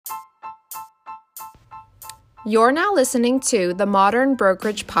You're now listening to the Modern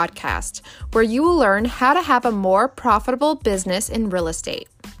Brokerage Podcast, where you will learn how to have a more profitable business in real estate.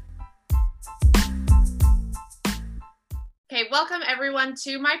 Okay, welcome everyone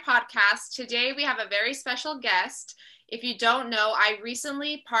to my podcast. Today we have a very special guest. If you don't know, I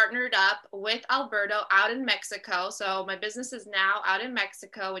recently partnered up with Alberto out in Mexico. So my business is now out in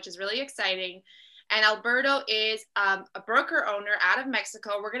Mexico, which is really exciting. And Alberto is a broker owner out of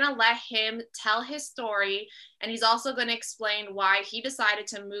Mexico. We're going to let him tell his story. And he's also going to explain why he decided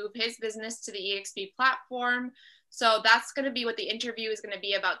to move his business to the EXP platform. So that's going to be what the interview is going to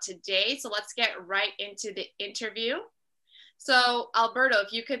be about today. So let's get right into the interview. So Alberto,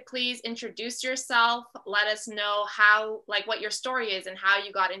 if you could please introduce yourself, let us know what your story is and how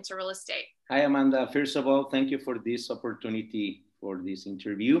you got into real estate. Hi, Amanda. First of all, thank you for this opportunity for this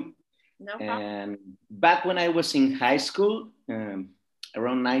interview. No problem. And back when I was in high school, around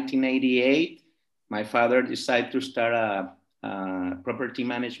 1988, my father decided to start a property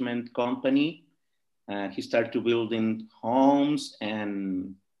management company. He started building homes,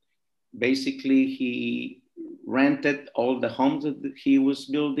 and basically he rented all the homes that he was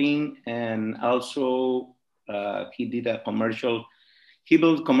building, and also he built commercial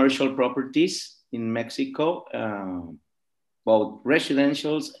properties in Mexico, both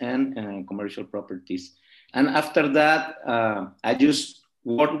residentials and commercial properties. And after that, I just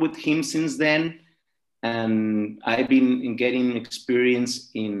worked with him since then, and I've been getting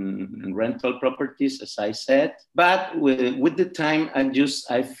experience in rental properties, as I said. But with the time,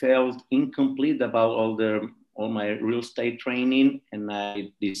 I felt incomplete about all my real estate training, and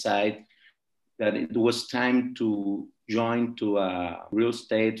I decided that it was time to join to a real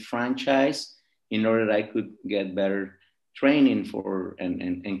estate franchise in order that I could get better training for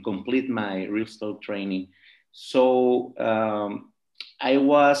and complete my real estate training. So I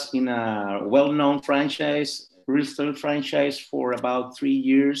was in a well-known real estate franchise for about 3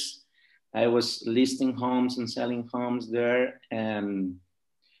 years. I was listing homes and selling homes there, and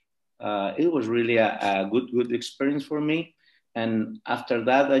it was really a good experience for me. And after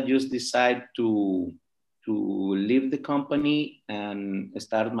that, I just decided to leave the company and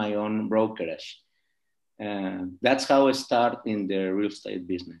start my own brokerage. That's how I started in the real estate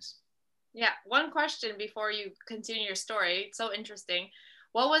business. Yeah, one question before you continue your story. It's so interesting.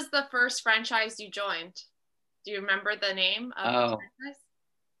 What was the first franchise you joined? Do you remember the name of the franchise?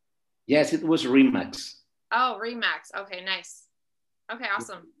 Yes, it was Remax. Oh, Remax. Okay, nice. Okay,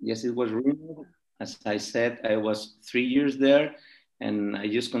 awesome. Yes, it was Remax. As I said, I was 3 years there, and I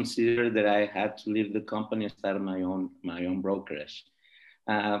just considered that I had to leave the company and start my own brokerage.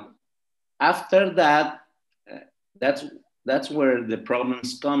 After that, that's where the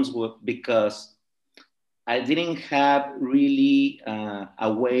problems comes with, because I didn't have really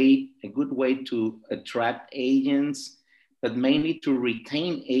a good way to attract agents, but mainly to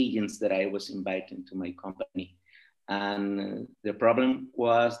retain agents that I was inviting to my company. And the problem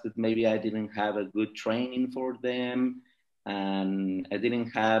was that maybe I didn't have a good training for them, and I didn't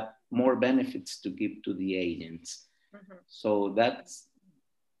have more benefits to give to the agents. Mm-hmm. So that's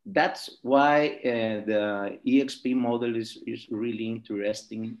why the EXP model is really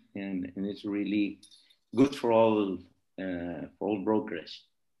interesting, and it's really good for all brokers.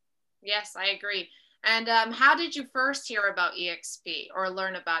 Yes, I agree. And how did you first hear about EXP or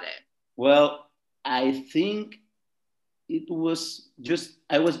learn about it? Well, I think I was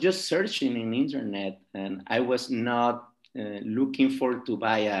just searching in the internet, and I was not looking to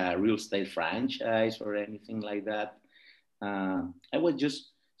buy a real estate franchise or anything like that. I was just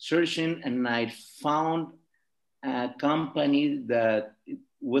searching, and I found a company that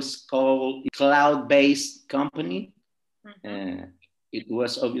was called Cloud-Based Company. Mm-hmm. It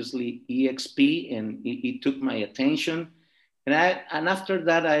was obviously EXP, and it took my attention. And after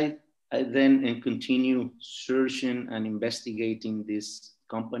that, I then continue searching and investigating this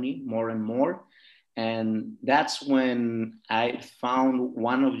company more and more. And that's when I found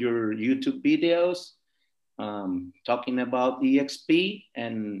one of your YouTube videos talking about EXP,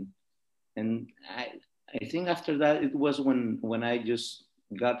 and I think after that it was when I just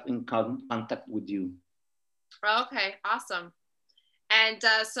got in contact with you. Okay, awesome. And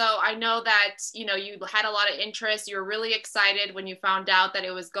so I know that, you had a lot of interest. You were really excited when you found out that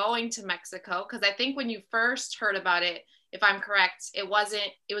it was going to Mexico. Because I think when you first heard about it, if I'm correct, it wasn't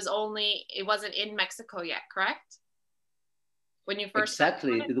in Mexico yet, correct? When you first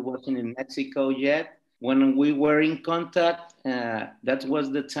Exactly, it wasn't in Mexico yet. When we were in contact, that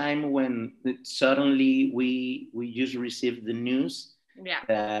was the time when suddenly we just received the news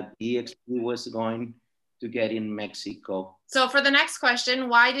that EXP was going to get in Mexico. So for the next question,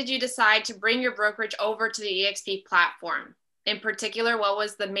 why did you decide to bring your brokerage over to the EXP platform? In particular, what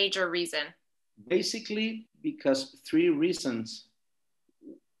was the major reason? Basically, because three reasons.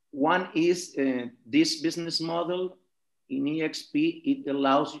 One is this business model in EXP, it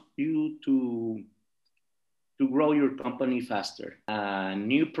allows you to grow your company faster. A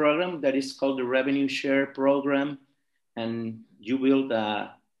new program that is called the Revenue Share Program, and you build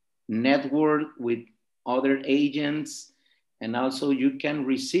a network with other agents, and also you can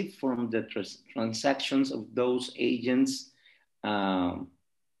receive from the transactions of those agents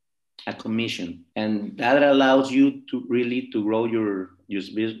a commission, and that allows you to really to grow your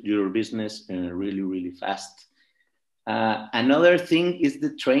business really fast. Another thing is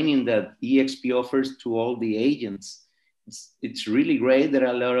the training that EXP offers to all the agents. It's really great. There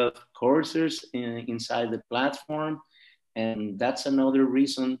are a lot of courses inside the platform, and that's another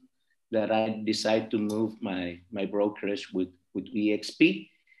reason that I decided to move my brokerage with EXP.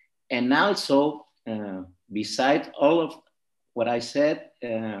 And also, besides all of what I said,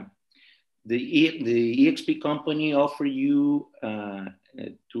 the EXP company offer you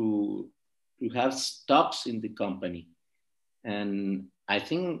to have stocks in the company. And I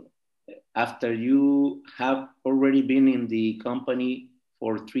think after you have already been in the company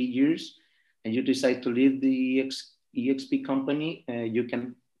for 3 years and you decide to leave the EXP company, you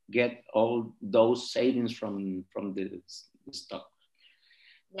can get all those savings from the stock.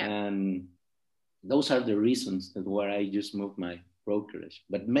 Yeah. And those are the reasons that where I just moved my brokerage,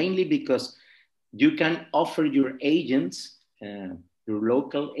 but mainly because you can offer your agents, your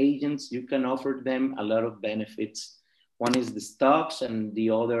local agents, you can offer them a lot of benefits. One is the stocks, and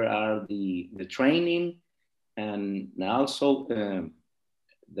the other are the training, and also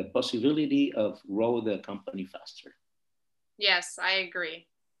the possibility of grow the company faster. Yes, I agree,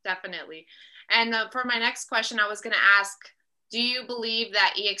 definitely. And for my next question, I was going to ask, do you believe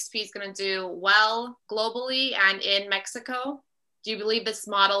that EXP is going to do well globally and in Mexico? Do you believe this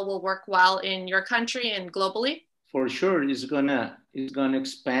model will work well in your country and globally? For sure, it's gonna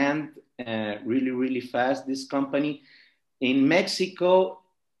expand really fast. This company in Mexico,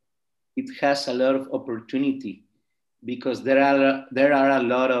 it has a lot of opportunity because there are a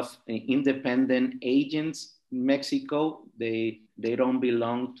lot of independent agents in Mexico. They don't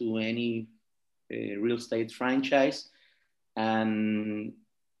belong to any real estate franchise, and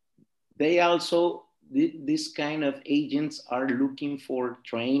they also, this kind of agents are looking for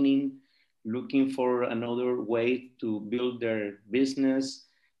training, looking for another way to build their business.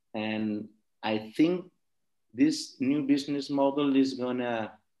 And I think this new business model is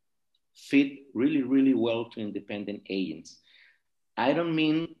gonna fit really well to independent agents. I don't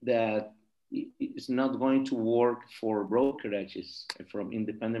mean that it's not going to work for brokerages, from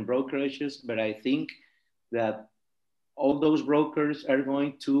independent brokerages, but I think that all those brokers are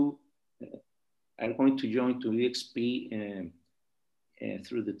going to join to EXP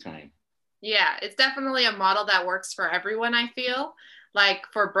through the time. Yeah, it's definitely a model that works for everyone, I feel, like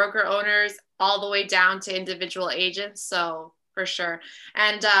for broker owners all the way down to individual agents. So for sure.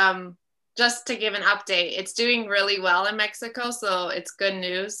 And just to give an update, it's doing really well in Mexico. So it's good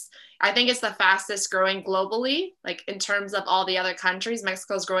news. I think it's the fastest growing globally, like in terms of all the other countries,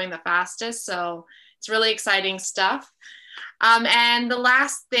 Mexico's growing the fastest. So it's really exciting stuff. And the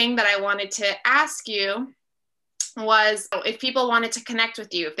last thing that I wanted to ask you was if people wanted to connect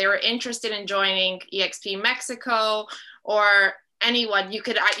with you, if they were interested in joining EXP Mexico or anyone, you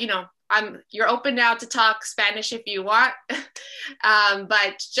could, you're open now to talk Spanish if you want,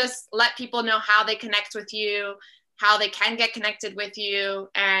 but just let people know how they connect with you, how they can get connected with you,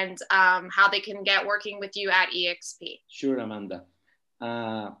 and how they can get working with you at EXP. Sure, Amanda.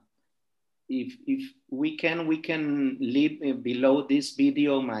 If we can leave below this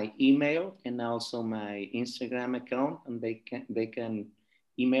video my email and also my Instagram account, and they can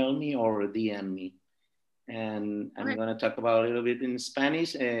email me or DM me. And I'm going to talk about a little bit in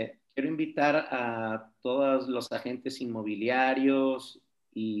Spanish. Quiero invitar a todos los agentes inmobiliarios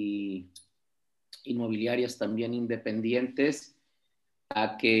y inmobiliarias también independientes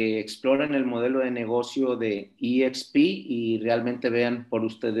a que exploren el modelo de negocio de EXP y realmente vean por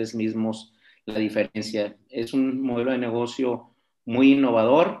ustedes mismos la diferencia. Es un modelo de negocio muy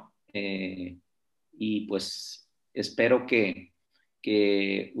innovador y pues espero que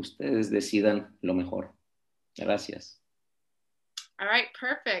ustedes decidan lo mejor. Gracias. All right,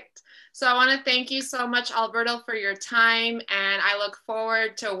 perfect. So I want to thank you so much, Alberto, for your time, and I look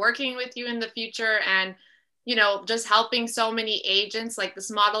forward to working with you in the future and just helping so many agents. Like, this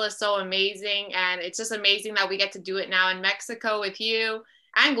model is so amazing, and it's just amazing that we get to do it now in Mexico with you.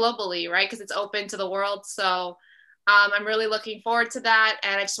 and globally, right? Because it's open to the world. So I'm really looking forward to that.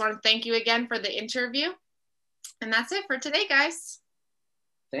 And I just want to thank you again for the interview. And that's it for today, guys.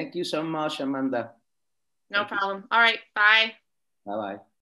 Thank you so much, Amanda. No problem. All right. Bye. Bye bye.